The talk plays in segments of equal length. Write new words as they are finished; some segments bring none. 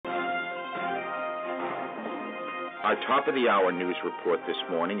Our top of the hour news report this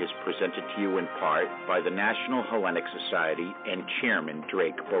morning is presented to you in part by the National Hellenic Society and Chairman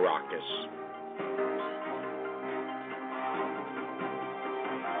Drake Barakas.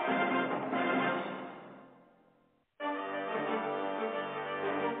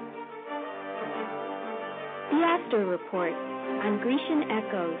 The After Report on Grecian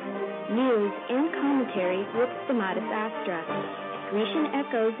Echoes, news and commentary with Stamatis Astra. Grecian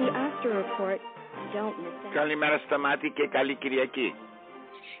Echoes, the After Report. Don't miss it. Καλημέρα Σταμάτη και καλή Κυριακή.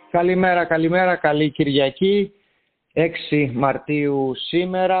 Καλημέρα, καλή Κυριακή. 6 Μαρτίου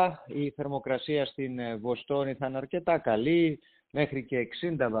σήμερα. Η θερμοκρασία στην Βοστόνη θα είναι αρκετά καλή. Μέχρι και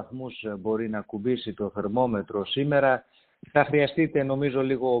 60 βαθμούς μπορεί να κουμπίσει το θερμόμετρο σήμερα. Θα χρειαστείτε νομίζω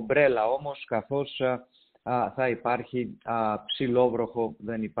λίγο ομπρέλα όμως, καθώς θα υπάρχει ψηλόβροχο,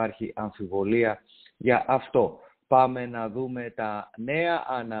 δεν υπάρχει αμφιβολία για αυτό. Πάμε να δούμε τα νέα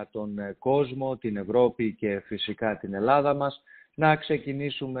ανά τον κόσμο, την Ευρώπη και φυσικά την Ελλάδα μας. Να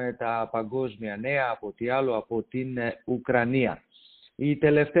ξεκινήσουμε τα παγκόσμια νέα, από τι άλλο, από την Ουκρανία. Οι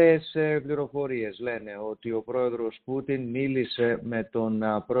τελευταίες πληροφορίες λένε ότι ο πρόεδρος Πούτιν μίλησε με τον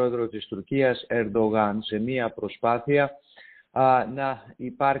πρόεδρο της Τουρκίας Ερντογάν σε μία προσπάθεια να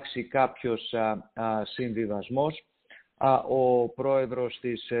υπάρξει κάποιος συμβιβασμός. Ο πρόεδρος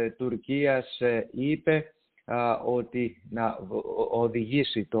της Τουρκίας είπε ότι να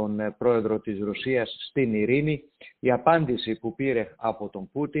οδηγήσει τον πρόεδρο της Ρωσίας στην ειρήνη. Η απάντηση που πήρε από τον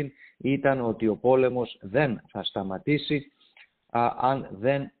Πούτιν ήταν ότι ο πόλεμος δεν θα σταματήσει αν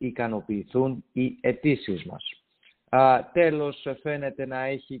δεν ικανοποιηθούν οι αιτήσεις μας. Τέλος, φαίνεται να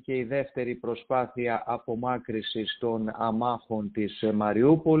έχει και η δεύτερη προσπάθεια απομάκρυσης των αμάχων της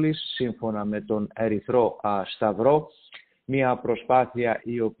Μαριούπολης, σύμφωνα με τον Ερυθρό Σταυρό. Μια προσπάθεια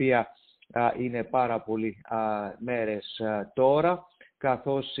η οποία είναι πάρα πολλοί μέρες τώρα,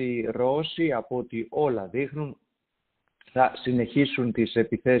 καθώς οι Ρώσοι, από ό,τι όλα δείχνουν, θα συνεχίσουν τις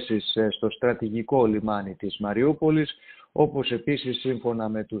επιθέσεις στο στρατηγικό λιμάνι της Μαριούπολης, όπως επίσης σύμφωνα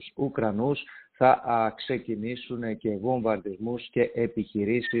με τους Ουκρανούς θα ξεκινήσουν και βομβαρδισμούς και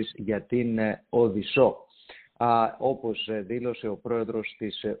επιχειρήσεις για την Οδυσσό, όπως δήλωσε ο πρόεδρος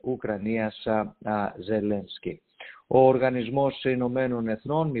της Ουκρανίας Ζελένσκι. Ο Οργανισμός Ηνωμένων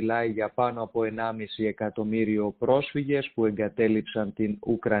Εθνών μιλάει για πάνω από 1,5 εκατομμύριο πρόσφυγες που εγκατέλειψαν την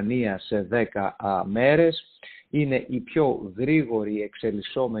Ουκρανία σε 10 μέρες. Είναι η πιο γρήγορη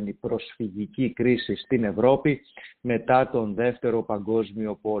εξελισσόμενη προσφυγική κρίση στην Ευρώπη μετά τον Δεύτερο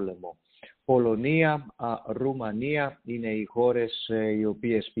Παγκόσμιο Πόλεμο. Πολωνία, Ρουμανία είναι οι χώρες οι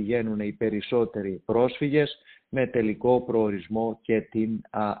οποίες πηγαίνουν οι περισσότεροι πρόσφυγες, με τελικό προορισμό και την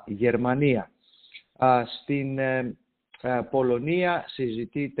Γερμανία. Στην Πολωνία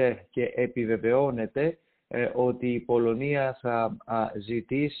συζητείται και επιβεβαιώνεται ότι η Πολωνία θα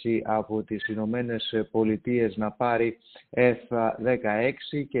ζητήσει από τις Ηνωμένες Πολιτείες να πάρει F-16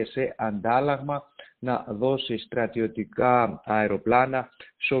 και σε αντάλλαγμα να δώσει στρατιωτικά αεροπλάνα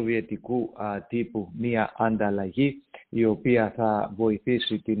σοβιετικού τύπου, μια ανταλλαγή η οποία θα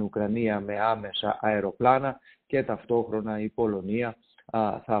βοηθήσει την Ουκρανία με άμεσα αεροπλάνα και ταυτόχρονα η Πολωνία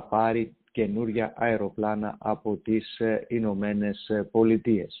θα πάρει καινούρια αεροπλάνα από τις Ηνωμένες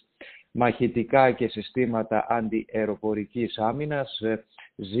Πολιτείες. Μαχητικά και συστήματα αντιαεροπορικής άμυνας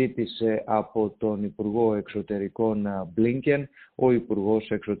ζήτησε από τον Υπουργό Εξωτερικών Μπλίνκεν ο Υπουργός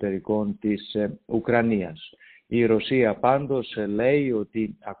Εξωτερικών της Ουκρανίας. Η Ρωσία πάντως λέει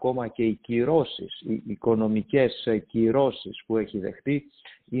ότι ακόμα και οι κυρώσεις, οι οικονομικές κυρώσεις που έχει δεχτεί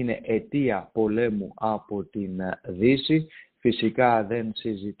είναι αιτία πολέμου από την Δύση. Φυσικά δεν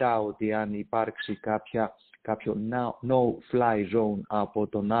συζητά ότι αν υπάρξει κάποιο no-fly zone από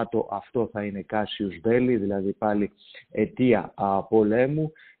το ΝΑΤΟ, αυτό θα είναι Cassius Belli, δηλαδή πάλι αιτία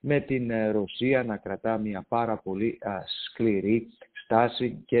πολέμου, με την Ρωσία να κρατά μια πάρα πολύ σκληρή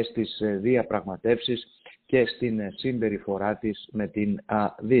στάση και στις διαπραγματεύσεις και στην συμπεριφορά της με την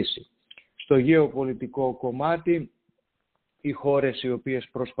Δύση. Στο γεωπολιτικό κομμάτι, οι χώρες οι οποίες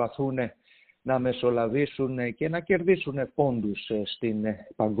προσπαθούν να μεσολαβήσουν και να κερδίσουν πόντους στην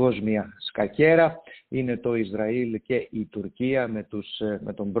παγκόσμια σκακέρα είναι το Ισραήλ και η Τουρκία,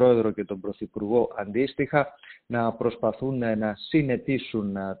 με τον πρόεδρο και τον πρωθυπουργό αντίστοιχα να προσπαθούν να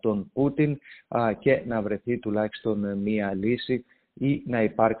συνετίσουν τον Πούτιν και να βρεθεί τουλάχιστον μία λύση ή να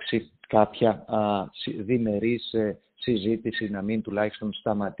υπάρξει κάποια διμερής συζήτηση, να μην τουλάχιστον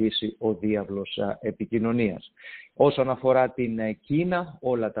σταματήσει ο διάβλος επικοινωνίας. Όσον αφορά την Κίνα,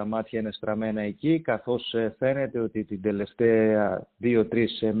 όλα τα μάτια είναι στραμμένα εκεί, καθώς φαίνεται ότι την τελευταία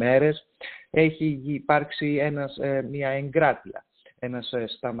 2-3 μέρες έχει υπάρξει μια εγκράτεια, ένας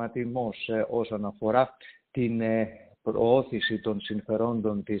σταματημός όσον αφορά την προώθηση των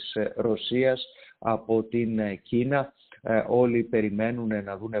συμφερόντων της Ρωσίας από την Κίνα. Όλοι περιμένουν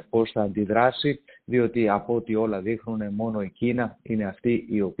να δούνε πώς θα αντιδράσει, διότι από ό,τι όλα δείχνουν μόνο η Κίνα είναι αυτή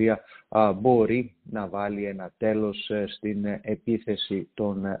η οποία μπορεί να βάλει ένα τέλος στην επίθεση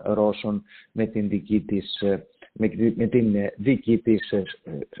των Ρώσων με την δική της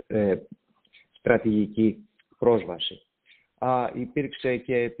στρατηγική πρόσβαση. Υπήρξε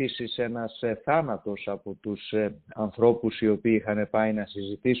και επίσης ένας θάνατος από τους ανθρώπους οι οποίοι είχαν πάει να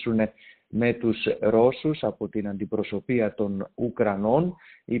συζητήσουν με τους Ρώσους από την αντιπροσωπεία των Ουκρανών.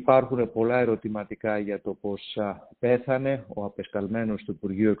 Υπάρχουν πολλά ερωτηματικά για το πώς πέθανε ο απεσταλμένος του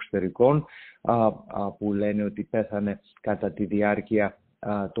Υπουργείου Εξωτερικών, που λένε ότι πέθανε κατά τη διάρκεια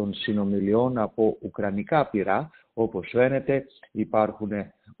των συνομιλιών από ουκρανικά πυρά. Όπως φαίνεται υπάρχουν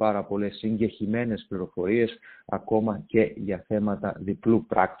πάρα πολλές συγκεχημένες πληροφορίες ακόμα και για θέματα διπλού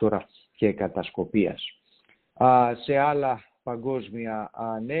πράκτορα και κατασκοπίας. Σε άλλα παγκόσμια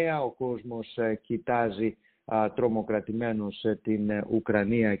νέα, ο κόσμος κοιτάζει τρομοκρατημένος την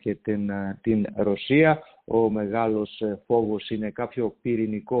Ουκρανία και την Ρωσία. Ο μεγάλος φόβος είναι κάποιο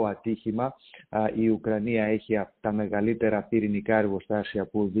πυρηνικό ατύχημα. Η Ουκρανία έχει τα μεγαλύτερα πυρηνικά εργοστάσια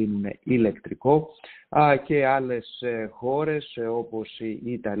που δίνουν ηλεκτρικό και άλλες χώρες όπως η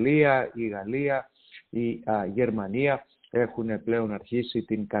Ιταλία, η Γαλλία, η Γερμανία έχουν πλέον αρχίσει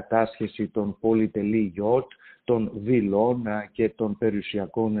την κατάσχεση των πολυτελή γιότ, των βιλών και των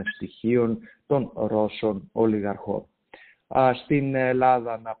περιουσιακών στοιχείων των Ρώσων ολιγαρχών. Στην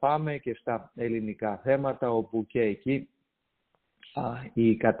Ελλάδα να πάμε και στα ελληνικά θέματα, όπου και εκεί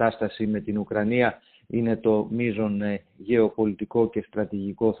η κατάσταση με την Ουκρανία είναι το μείζον γεωπολιτικό και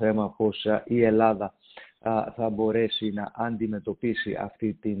στρατηγικό θέμα, πως η Ελλάδα θα μπορέσει να αντιμετωπίσει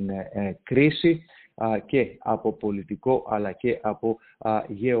αυτή την κρίση και από πολιτικό αλλά και από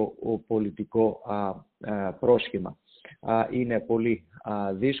γεωπολιτικό πρόσχημα. Είναι πολύ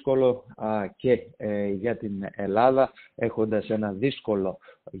δύσκολο και για την Ελλάδα, έχοντας ένα δύσκολο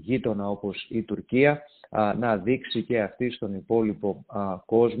γείτονα όπως η Τουρκία, να δείξει και αυτή στον υπόλοιπο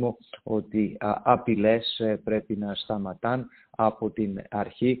κόσμο ότι απειλές πρέπει να σταματάν από την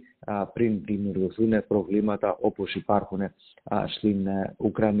αρχή πριν δημιουργηθούν προβλήματα όπως υπάρχουν στην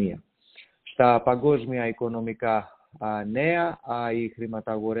Ουκρανία. Στα παγκόσμια οικονομικά νέα, οι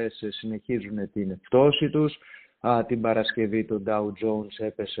χρηματαγορές συνεχίζουν την πτώση τους. Την Παρασκευή το Dow Jones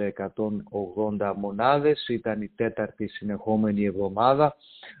έπεσε 180 μονάδες, ήταν η τέταρτη συνεχόμενη εβδομάδα,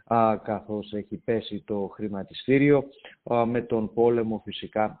 καθώς έχει πέσει το χρηματιστήριο, με τον πόλεμο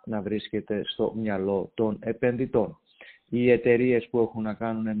φυσικά να βρίσκεται στο μυαλό των επενδυτών. Οι εταιρείες που έχουν να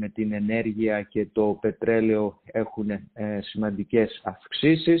κάνουν με την ενέργεια και το πετρέλαιο έχουν σημαντικές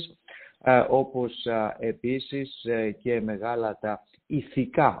αυξήσεις, όπως επίσης και μεγάλα τα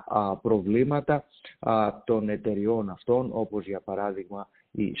ηθικά προβλήματα των εταιριών αυτών, όπως για παράδειγμα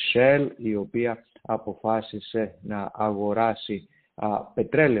η Shell, η οποία αποφάσισε να αγοράσει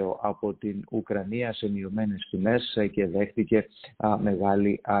πετρέλαιο από την Ουκρανία σε μειωμένες τιμές και δέχτηκε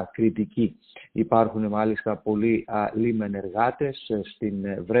μεγάλη κριτική. Υπάρχουν μάλιστα πολλοί λιμενεργάτες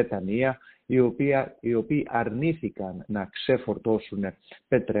στην Βρετανία οι οποίοι αρνήθηκαν να ξεφορτώσουν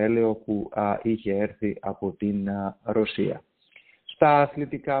πετρέλαιο που είχε έρθει από την Ρωσία. Στα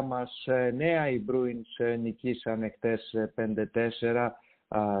αθλητικά μας νέα, οι Bruins νικήσαν εχθές 5-4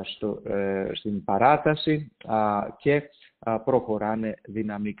 στην παράταση και προχωράνε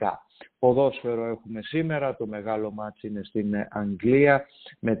δυναμικά. Ποδόσφαιρο έχουμε σήμερα, το μεγάλο μάτς είναι στην Αγγλία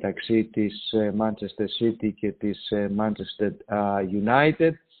μεταξύ της Manchester City και της Manchester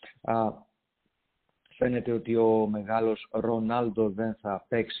United. Φαίνεται ότι ο μεγάλος Ρονάλντο δεν θα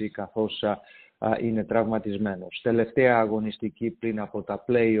παίξει καθώς είναι τραυματισμένος. Τελευταία αγωνιστική πριν από τα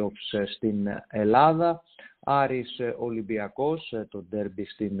play-offs στην Ελλάδα. Άρης Ολυμπιακός, το ντέρμπι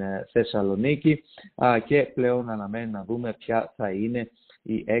στην Θεσσαλονίκη, και πλέον αναμένει να δούμε ποια θα είναι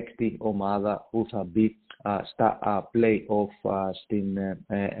η έκτη ομάδα που θα μπει στα play-off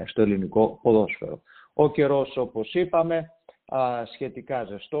στο ελληνικό ποδόσφαιρο. Ο καιρός, όπως είπαμε, σχετικά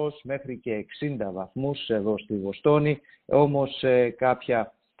ζεστός, μέχρι και 60 βαθμούς εδώ στη Βοστόνη, όμως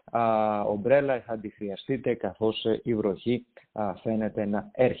κάποια ομπρέλα θα τη χρειαστείτε καθώς η βροχή φαίνεται να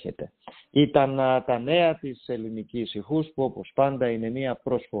έρχεται. Ήταν τα νέα της ελληνικής ηχούς, που όπως πάντα είναι μια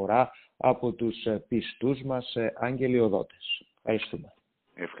προσφορά από τους πιστούς μας αγγελιοδότες. Ευχαριστούμε.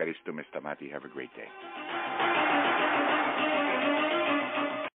 Ευχαριστούμε, Σταμάτη. Have a great day.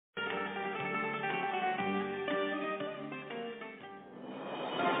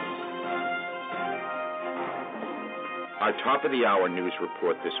 Our top of the hour news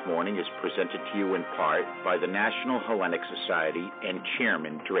report this morning is presented to you in part by the National Hellenic Society and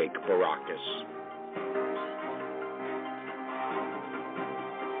Chairman Drake Barakis.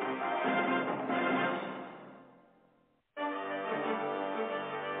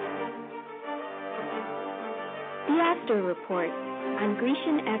 The Astor Report on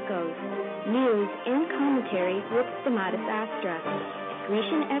Grecian Echoes, news and commentary with Stamatis Astra.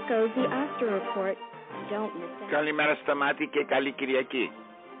 Grecian Echoes, the Astor Report. Don't miss it. Καλημέρα Σταμάτη και καλή Κυριακή.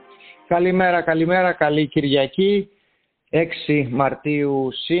 Καλημέρα, καλή Κυριακή. 6 Μαρτίου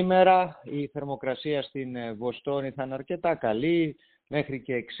σήμερα. Η θερμοκρασία στην Βοστόνη θα είναι αρκετά καλή. Μέχρι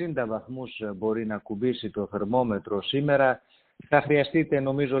και 60 βαθμούς μπορεί να κουμπίσει το θερμόμετρο σήμερα. Θα χρειαστείτε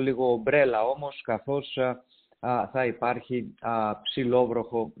νομίζω λίγο ομπρέλα όμως, καθώς θα υπάρχει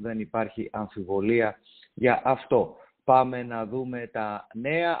ψηλόβροχο, δεν υπάρχει αμφιβολία για αυτό. Πάμε να δούμε τα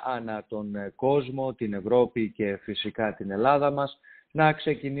νέα ανά τον κόσμο, την Ευρώπη και φυσικά την Ελλάδα μας. Να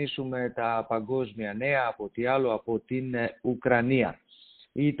ξεκινήσουμε τα παγκόσμια νέα, από τι άλλο, από την Ουκρανία.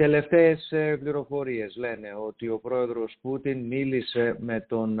 Οι τελευταίες πληροφορίες λένε ότι ο πρόεδρος Πούτιν μίλησε με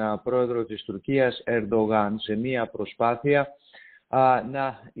τον πρόεδρο της Τουρκίας Ερντογάν σε μία προσπάθεια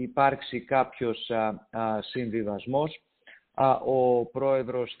να υπάρξει κάποιος συμβιβασμός. Ο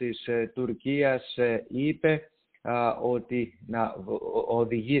πρόεδρος της Τουρκίας είπε ότι να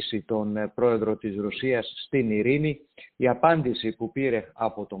οδηγήσει τον πρόεδρο της Ρωσίας στην ειρήνη. Η απάντηση που πήρε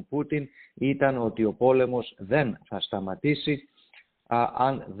από τον Πούτιν ήταν ότι ο πόλεμος δεν θα σταματήσει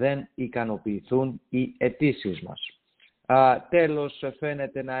αν δεν ικανοποιηθούν οι αιτήσεις μας. Τέλος,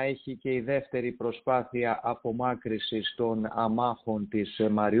 φαίνεται να έχει και η δεύτερη προσπάθεια απομάκρυσης των αμάχων της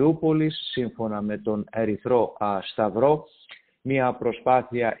Μαριούπολης, σύμφωνα με τον Ερυθρό Σταυρό. Μια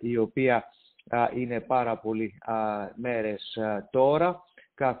προσπάθεια η οποία είναι πάρα πολλοί μέρες τώρα,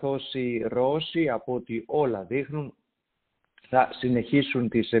 καθώς οι Ρώσοι, από ό,τι όλα δείχνουν, θα συνεχίσουν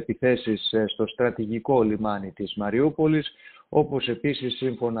τις επιθέσεις στο στρατηγικό λιμάνι της Μαριούπολης, όπως επίσης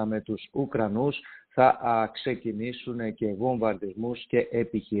σύμφωνα με τους Ουκρανούς θα ξεκινήσουν και βομβαρδισμούς και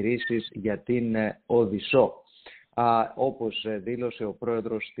επιχειρήσεις για την Οδυσσό, όπως δήλωσε ο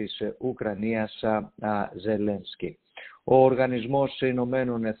πρόεδρος της Ουκρανίας Ζελένσκι. Ο Οργανισμός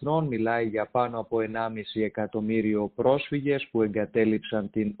Ηνωμένων Εθνών μιλάει για πάνω από 1,5 εκατομμύριο πρόσφυγες που εγκατέλειψαν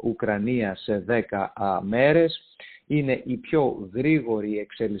την Ουκρανία σε 10 μέρες. Είναι η πιο γρήγορη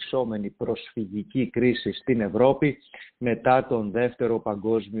εξελισσόμενη προσφυγική κρίση στην Ευρώπη μετά τον Δεύτερο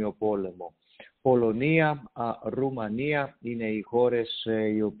Παγκόσμιο Πόλεμο. Πολωνία, Ρουμανία είναι οι χώρες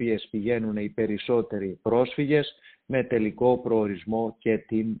οι οποίες πηγαίνουν οι περισσότεροι πρόσφυγες, με τελικό προορισμό και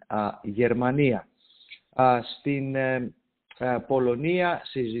την Γερμανία. Στην Πολωνία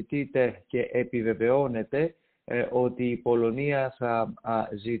συζητείται και επιβεβαιώνεται ότι η Πολωνία θα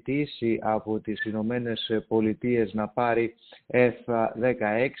ζητήσει από τις Ηνωμένες Πολιτείες να πάρει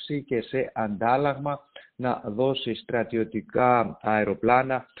F-16 και σε αντάλλαγμα να δώσει στρατιωτικά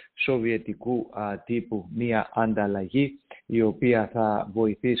αεροπλάνα σοβιετικού τύπου, μια ανταλλαγή η οποία θα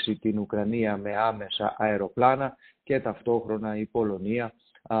βοηθήσει την Ουκρανία με άμεσα αεροπλάνα και ταυτόχρονα η Πολωνία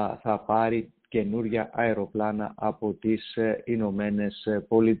θα πάρει καινούρια αεροπλάνα από τις Ηνωμένες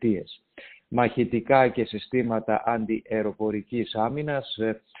Πολιτείες. Μαχητικά και συστήματα αντιαεροπορικής άμυνας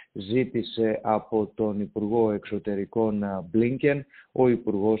ζήτησε από τον Υπουργό Εξωτερικών Μπλίνκεν ο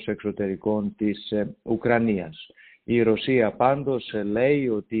Υπουργός Εξωτερικών της Ουκρανίας. Η Ρωσία πάντως λέει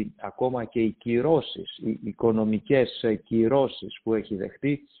ότι ακόμα και οι κυρώσεις, οι οικονομικές κυρώσεις που έχει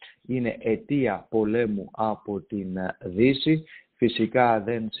δεχτεί είναι αιτία πολέμου από την Δύση. Φυσικά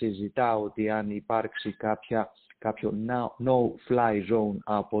δεν συζητά ότι αν υπάρξει κάποιο no-fly zone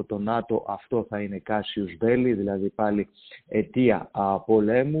από το ΝΑΤΟ, αυτό θα είναι Cassius Belli, δηλαδή πάλι αιτία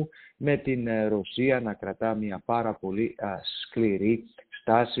πολέμου, με την Ρωσία να κρατά μια πάρα πολύ σκληρή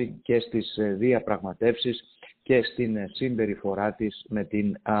στάση και στις διαπραγματεύσεις και στην συμπεριφορά της με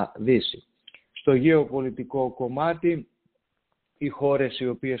την Δύση. Στο γεωπολιτικό κομμάτι, οι χώρες οι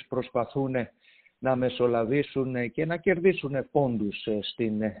οποίες προσπαθούν να μεσολαβήσουν και να κερδίσουν πόντους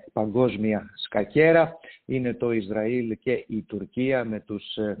στην παγκόσμια σκακέρα είναι το Ισραήλ και η Τουρκία,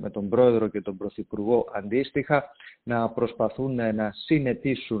 με τον πρόεδρο και τον πρωθυπουργό αντίστοιχα να προσπαθούν να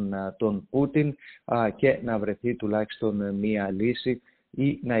συνετίσουν τον Πούτιν και να βρεθεί τουλάχιστον μία λύση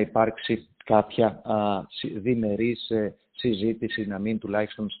ή να υπάρξει κάποια διμερής συζήτηση, να μην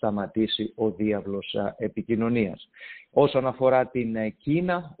τουλάχιστον σταματήσει ο διάβλος επικοινωνίας. Όσον αφορά την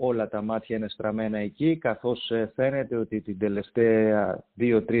Κίνα, όλα τα μάτια είναι στραμμένα εκεί, καθώς φαίνεται ότι την τελευταία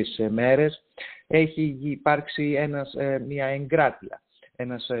 2-3 μέρες έχει υπάρξει μια εγκράτεια,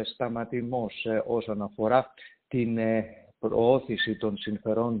 ένας σταματημός όσον αφορά την προώθηση των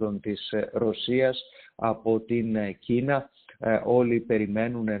συμφερόντων της Ρωσίας από την Κίνα. Όλοι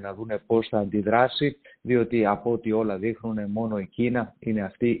περιμένουν να δούνε πώς θα αντιδράσει, διότι από ό,τι όλα δείχνουν μόνο η Κίνα είναι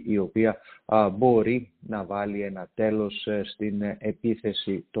αυτή η οποία μπορεί να βάλει ένα τέλος στην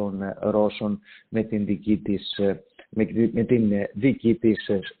επίθεση των Ρώσων με την δική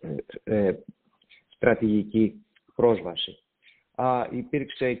της στρατηγική πρόσβαση.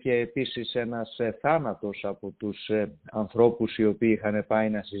 Υπήρξε και επίσης ένας θάνατος από τους ανθρώπους οι οποίοι είχαν πάει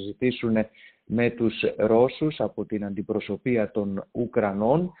να συζητήσουν με τους Ρώσους από την αντιπροσωπεία των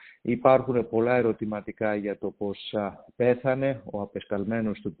Ουκρανών. Υπάρχουν πολλά ερωτηματικά για το πώς πέθανε ο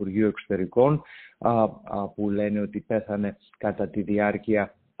απεσταλμένος του Υπουργείου Εξωτερικών, που λένε ότι πέθανε κατά τη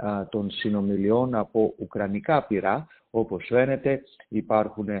διάρκεια των συνομιλιών από ουκρανικά πυρά. Όπως φαίνεται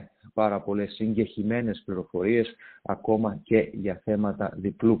υπάρχουν πάρα πολλές συγκεχημένες πληροφορίες ακόμα και για θέματα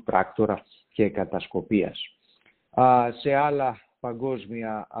διπλού πράκτορα και κατασκοπίας. Σε άλλα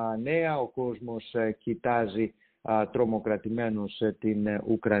παγκόσμια νέα, ο κόσμος κοιτάζει τρομοκρατημένος την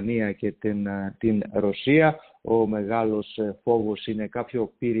Ουκρανία και την Ρωσία. Ο μεγάλος φόβος είναι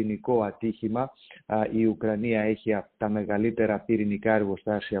κάποιο πυρηνικό ατύχημα. Η Ουκρανία έχει τα μεγαλύτερα πυρηνικά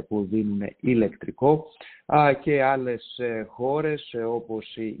εργοστάσια που δίνουν ηλεκτρικό, και άλλες χώρες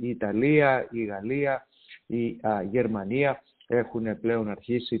όπως η Ιταλία, η Γαλλία, η Γερμανία έχουν πλέον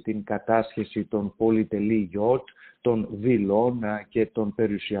αρχίσει την κατάσχεση των πολυτελή γιότ, των βιλών και των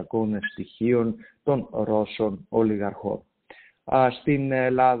περιουσιακών στοιχείων των Ρώσων ολιγαρχών. Στην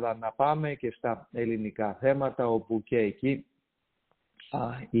Ελλάδα να πάμε και στα ελληνικά θέματα, όπου και εκεί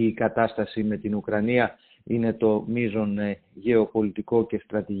η κατάσταση με την Ουκρανία είναι το μείζον γεωπολιτικό και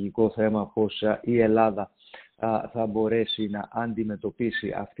στρατηγικό θέμα, πως η Ελλάδα θα μπορέσει να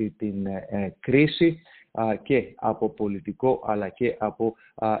αντιμετωπίσει αυτή την κρίση και από πολιτικό αλλά και από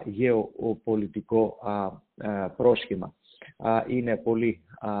γεωπολιτικό πρόσχημα. Είναι πολύ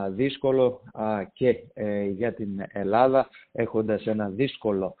δύσκολο και για την Ελλάδα, έχοντας ένα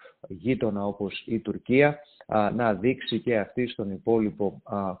δύσκολο γείτονα όπως η Τουρκία, να δείξει και αυτή στον υπόλοιπο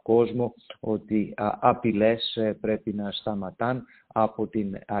κόσμο ότι απειλές πρέπει να σταματάν από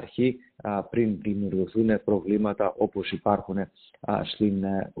την αρχή πριν δημιουργηθούν προβλήματα όπως υπάρχουν στην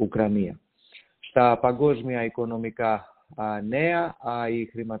Ουκρανία. Στα παγκόσμια οικονομικά νέα, οι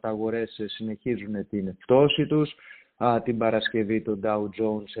χρηματαγορές συνεχίζουν την πτώση τους. Την Παρασκευή το Dow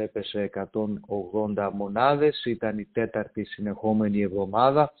Jones έπεσε 180 μονάδες, ήταν η τέταρτη συνεχόμενη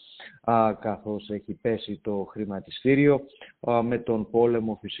εβδομάδα, καθώς έχει πέσει το χρηματιστήριο, με τον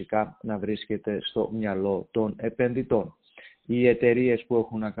πόλεμο φυσικά να βρίσκεται στο μυαλό των επενδυτών. Οι εταιρείες που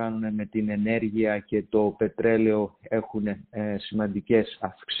έχουν να κάνουν με την ενέργεια και το πετρέλαιο έχουν σημαντικές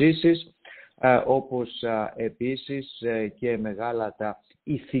αυξήσεις, όπως επίσης και μεγάλα τα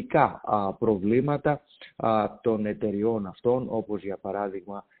ηθικά προβλήματα των εταιριών αυτών, όπως για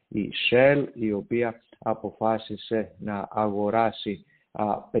παράδειγμα η Shell, η οποία αποφάσισε να αγοράσει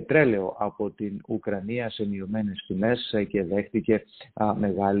πετρέλαιο από την Ουκρανία σε μειωμένες τιμές και δέχτηκε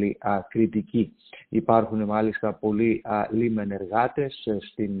μεγάλη κριτική. Υπάρχουν μάλιστα πολλοί λιμενεργάτες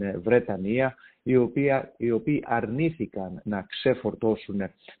στην Βρετανία, οι οποίοι αρνήθηκαν να ξεφορτώσουν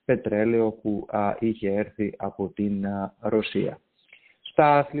πετρέλαιο που είχε έρθει από την Ρωσία.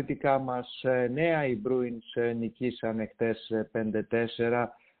 Στα αθλητικά μας νέα, οι Bruins νικήσαν χτες 5-4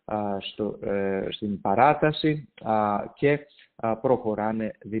 στην παράταση και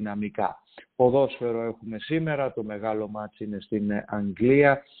προχωράνε δυναμικά. Ποδόσφαιρο έχουμε σήμερα, το μεγάλο μάτς είναι στην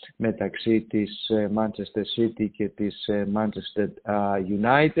Αγγλία μεταξύ της Manchester City και της Manchester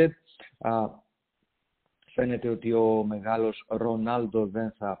United. Φαίνεται ότι ο μεγάλος Ρονάλντο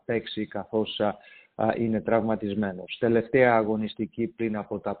δεν θα παίξει καθώς είναι τραυματισμένος. Τελευταία αγωνιστική πριν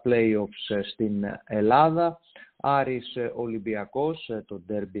από τα play-offs στην Ελλάδα. Άρης Ολυμπιακός, το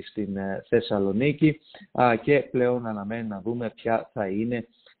ντέρμπι στην Θεσσαλονίκη, και πλέον αναμένει να δούμε ποια θα είναι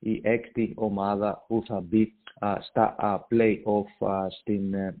η έκτη ομάδα που θα μπει στα play-off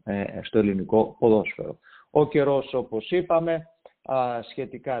στο ελληνικό ποδόσφαιρο. Ο καιρός, όπως είπαμε,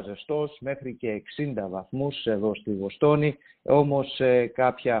 σχετικά ζεστός, μέχρι και 60 βαθμούς εδώ στη Βοστόνη, όμως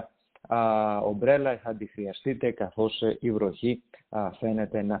κάποια ομπρέλα θα τη χρειαστείτε καθώς η βροχή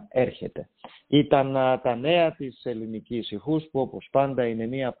φαίνεται να έρχεται. Ήταν τα νέα της ελληνικής ηχούς, που όπως πάντα είναι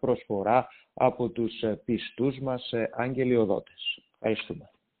μια προσφορά από τους πιστούς μας αγγελιοδότες. Ευχαριστούμε.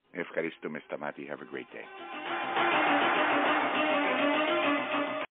 Ευχαριστούμε, Σταμάτη. Have a great day.